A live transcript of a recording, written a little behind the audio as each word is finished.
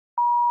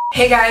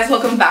Hey guys,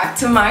 welcome back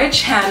to my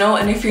channel,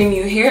 and if you're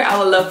new here, I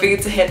would love for you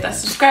to hit that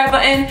subscribe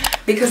button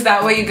because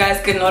that way you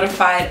guys get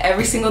notified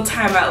every single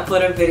time I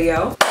upload a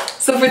video.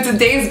 So for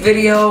today's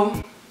video,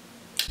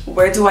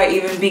 where do I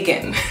even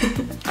begin?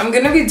 I'm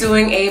gonna be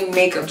doing a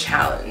makeup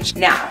challenge.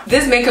 Now,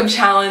 this makeup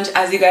challenge,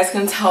 as you guys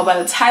can tell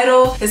by the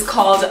title, is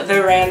called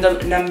the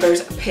Random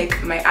Numbers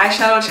Pick My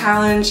Eyeshadow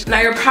Challenge. Now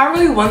you're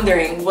probably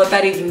wondering what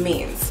that even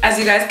means. As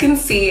you guys can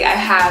see, I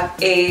have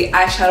a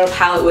eyeshadow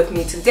palette with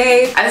me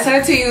today. I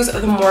decided to use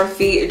the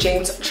Morphe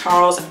James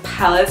Charles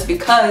palette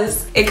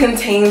because it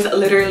contains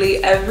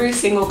literally every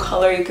single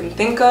color you can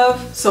think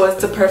of, so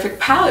it's the perfect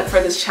palette for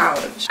this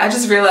challenge. I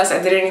just realized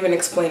I didn't even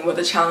explain what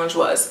the challenge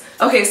was.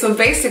 Okay, so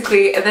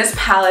basically this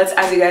palette,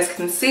 as you guys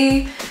can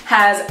see,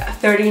 has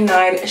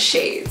 39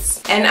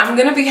 shades. And I'm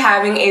gonna be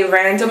having a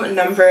random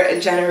number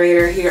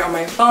generator here on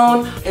my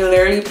phone. It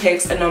literally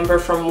picks a number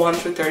from 1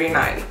 through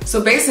 39.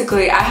 So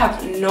basically, I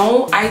have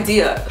no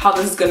idea how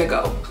this is gonna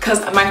go because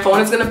my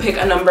phone is gonna pick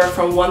a number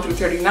from 1 through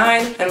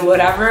 39, and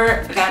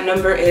whatever that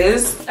number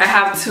is, I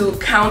have to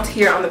count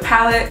here on the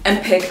palette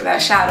and pick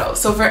that shadow.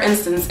 So for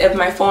instance, if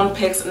my phone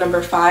picks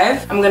number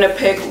 5, I'm gonna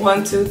pick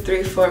 1, 2,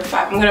 3, 4,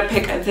 5. I'm gonna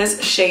pick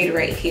this shade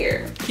right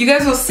here. You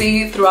guys will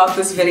see throughout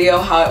this video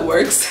how it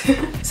works.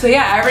 So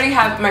yeah, I already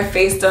have my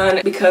face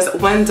done because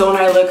when don't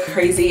I look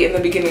crazy in the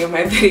beginning of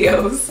my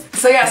videos?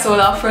 So yeah, so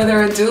without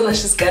further ado,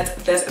 let's just get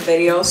this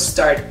video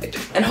started.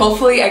 And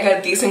hopefully I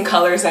get decent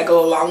colors that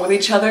go along with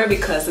each other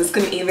because this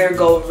can either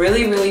go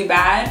really, really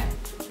bad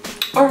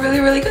or really,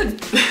 really good.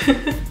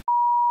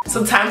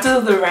 So time to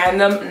do the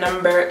random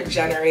number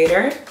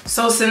generator.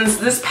 So since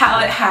this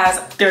palette has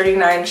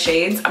 39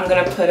 shades, I'm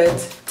gonna put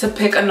it to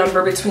pick a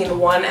number between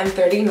 1 and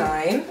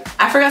 39.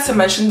 I forgot to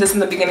mention this in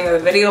the beginning of the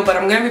video, but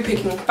I'm gonna be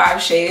picking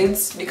 5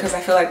 shades because I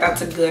feel like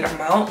that's a good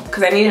amount.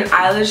 Because I need an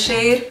eyelash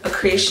shade, a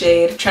crease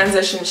shade,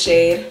 transition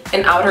shade,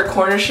 an outer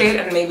corner shade,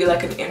 and maybe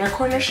like an inner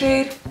corner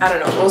shade. I don't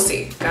know, we'll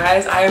see.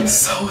 Guys, I am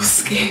so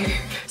scared.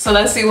 So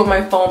let's see what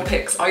my phone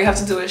picks. All you have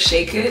to do is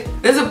shake it.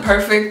 This is a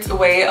perfect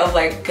way of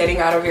like getting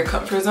out of your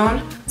comfort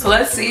zone. So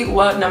let's see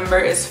what number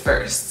is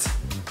first.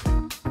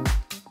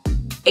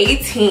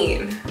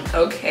 18.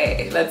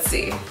 Okay, let's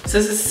see. So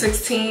this is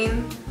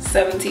 16,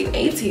 17,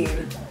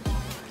 18.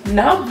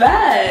 Not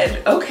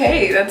bad.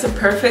 Okay, that's a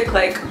perfect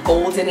like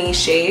goldeny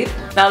shade.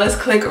 Now let's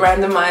click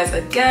randomize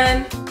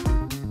again.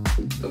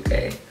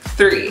 Okay,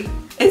 3.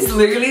 It's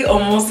literally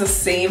almost the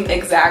same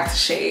exact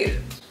shade.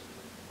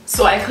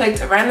 So I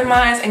clicked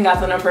randomize and got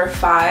the number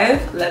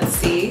 5. Let's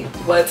see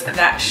what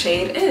that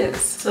shade is.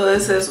 So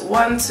this is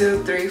 1,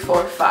 2, 3,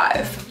 4,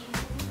 5.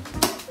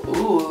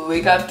 Ooh,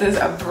 we got this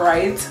a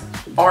bright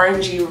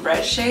orangey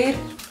red shade.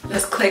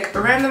 Let's click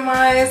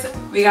randomize.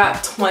 We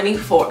got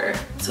 24.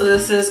 So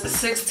this is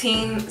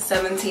 16,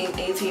 17,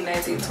 18,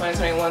 19, 20,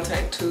 21,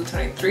 22,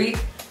 23,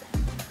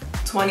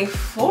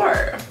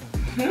 24.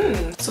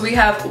 So we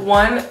have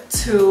 1,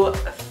 2,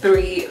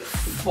 3,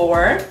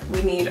 4.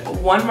 We need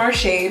one more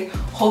shade.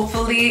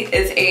 Hopefully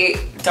it's a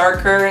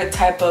darker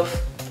type of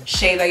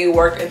shade that you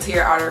work into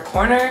your outer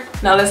corner.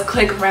 Now let's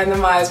click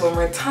randomize one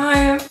more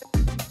time.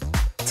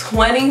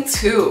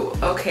 22.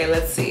 Okay,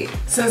 let's see.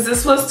 Since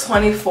this was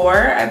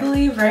 24, I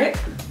believe, right?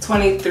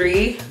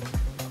 23.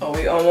 Oh,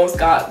 we almost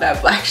got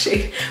that black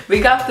shade. We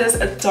got this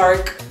a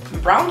dark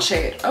brown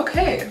shade.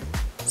 Okay.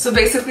 So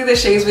basically the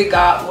shades we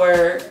got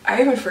were,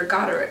 I even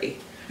forgot already.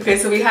 Okay,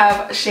 so we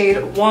have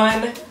shade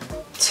 1,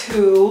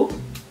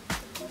 2,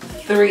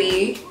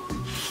 3,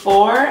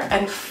 4,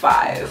 and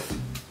 5.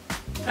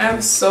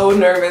 I'm so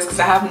nervous because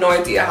I have no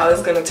idea how this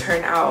is gonna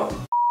turn out.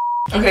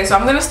 Okay, so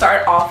I'm gonna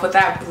start off with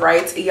that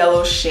bright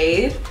yellow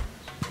shade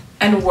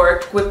and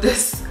work with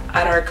this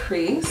at our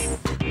crease.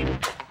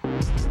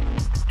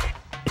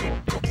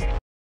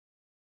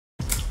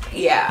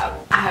 Yeah,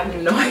 I have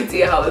no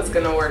idea how this is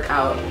gonna work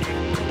out.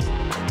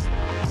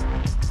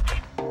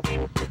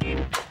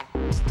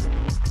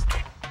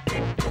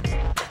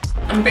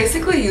 I'm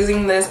basically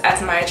using this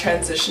as my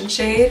transition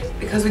shade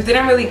because we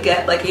didn't really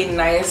get like a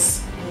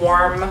nice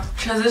warm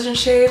transition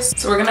shade,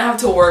 so we're gonna have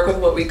to work with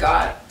what we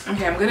got.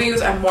 Okay, I'm gonna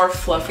use a more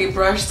fluffy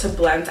brush to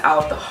blend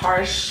out the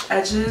harsh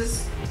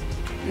edges.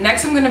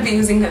 Next, I'm gonna be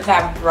using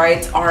that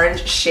bright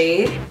orange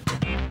shade.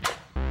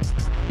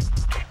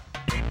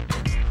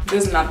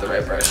 This is not the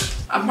right brush.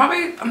 I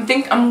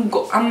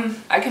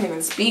can't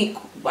even speak.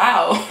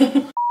 Wow.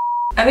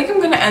 I think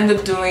I'm gonna end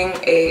up doing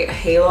a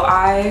halo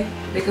eye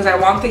because I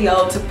want the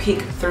yellow to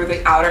peek through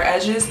the outer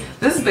edges.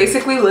 This is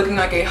basically looking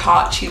like a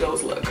hot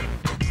Cheetos look.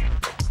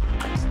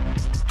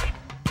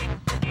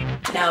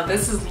 Now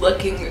this is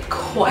looking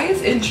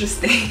quite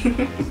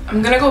interesting.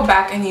 I'm gonna go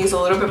back and use a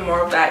little bit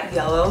more of that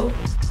yellow.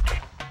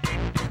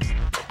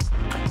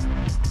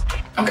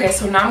 Okay,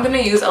 so now I'm gonna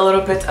use a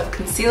little bit of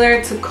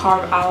concealer to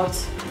carve out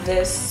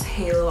this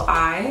halo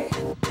eye.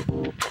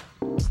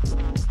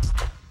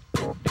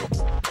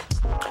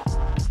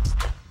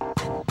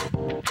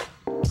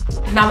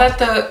 Now that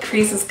the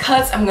crease is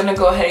cut, I'm gonna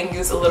go ahead and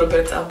use a little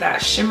bit of that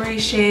shimmery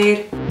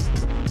shade.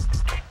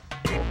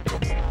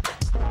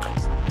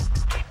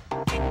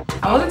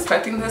 I was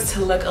expecting this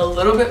to look a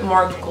little bit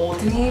more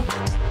goldeny.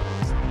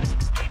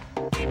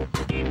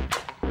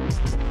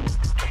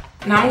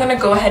 Now I'm gonna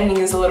go ahead and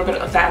use a little bit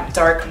of that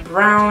dark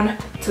brown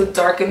to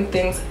darken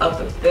things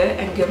up a bit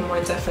and give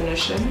more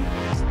definition.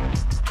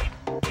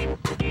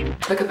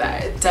 Look at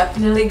that, it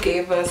definitely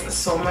gave us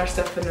so much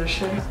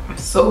definition. I'm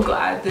so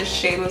glad this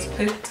shade was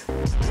picked.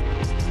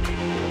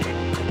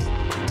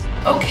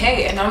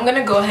 Okay, and now I'm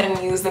gonna go ahead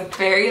and use the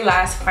very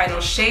last final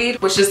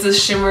shade, which is the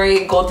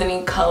shimmery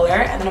goldeny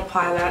color, and then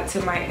apply that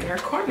to my inner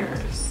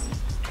corners.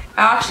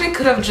 I actually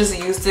could have just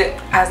used it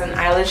as an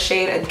eyelid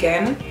shade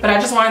again, but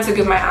I just wanted to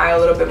give my eye a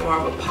little bit more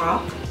of a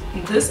pop.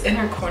 This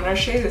inner corner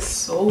shade is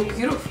so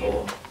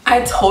beautiful.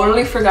 I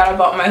totally forgot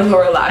about my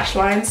lower lash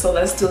line, so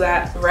let's do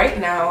that right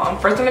now. I'm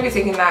first gonna be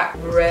taking that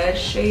red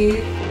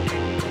shade,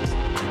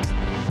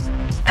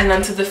 and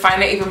then to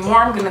define it even more,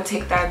 I'm gonna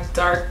take that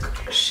dark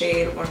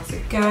shade once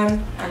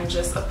again and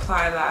just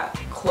apply that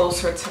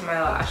closer to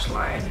my lash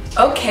line.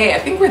 Okay, I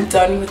think we're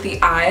done with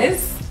the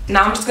eyes.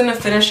 Now I'm just gonna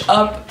finish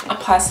up,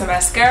 apply some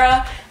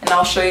mascara, and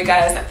I'll show you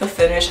guys the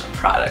finished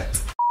product.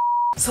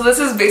 So this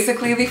is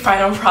basically the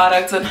final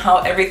product and how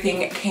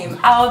everything came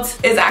out.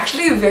 It's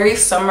actually very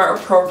summer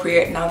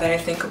appropriate now that I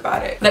think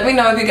about it. Let me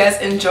know if you guys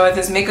enjoyed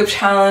this makeup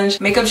challenge.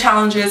 Makeup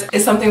challenges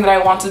is something that I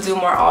want to do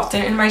more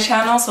often in my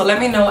channel, so let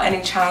me know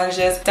any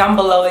challenges down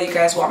below that you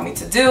guys want me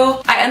to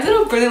do. I ended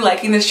up really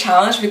liking this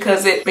challenge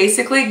because it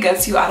basically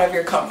gets you out of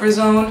your comfort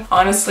zone.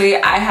 Honestly,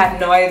 I had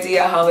no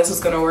idea how this was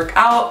gonna work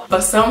out,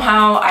 but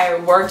somehow I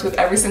worked with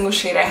every single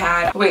shade I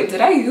had. Wait,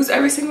 did I use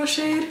every single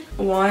shade?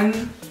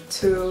 1,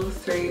 2,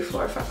 3,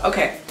 4, 5.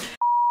 Okay.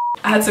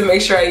 I had to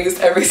make sure I used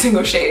every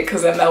single shade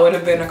because then that would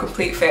have been a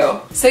complete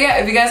fail. So yeah,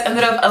 if you guys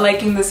ended up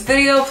liking this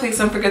video, please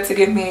don't forget to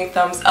give me a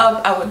thumbs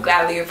up. I would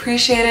gladly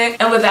appreciate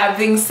it. And with that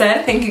being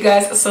said, thank you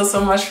guys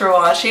so much for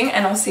watching,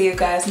 and I'll see you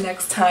guys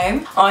next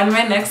time on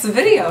my next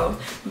video.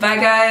 Bye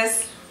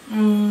guys.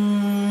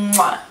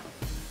 Mwah.